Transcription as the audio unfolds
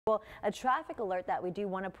Well, a traffic alert that we do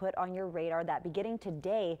want to put on your radar that beginning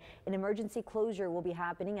today, an emergency closure will be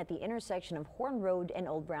happening at the intersection of Horne Road and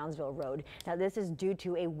Old Brownsville Road. Now, this is due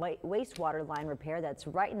to a wastewater line repair that's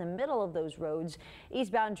right in the middle of those roads.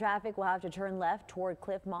 Eastbound traffic will have to turn left toward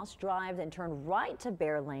Cliff Moss Drive, then turn right to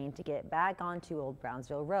Bear Lane to get back onto Old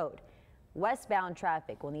Brownsville Road. Westbound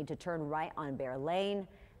traffic will need to turn right on Bear Lane,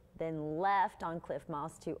 then left on Cliff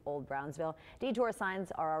Moss to Old Brownsville. Detour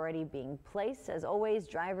signs are already being placed. As always,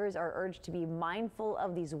 drivers are urged to be mindful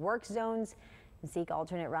of these work zones and seek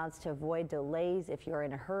alternate routes to avoid delays. If you're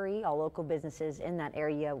in a hurry, all local businesses in that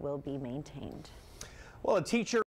area will be maintained. Well, a teacher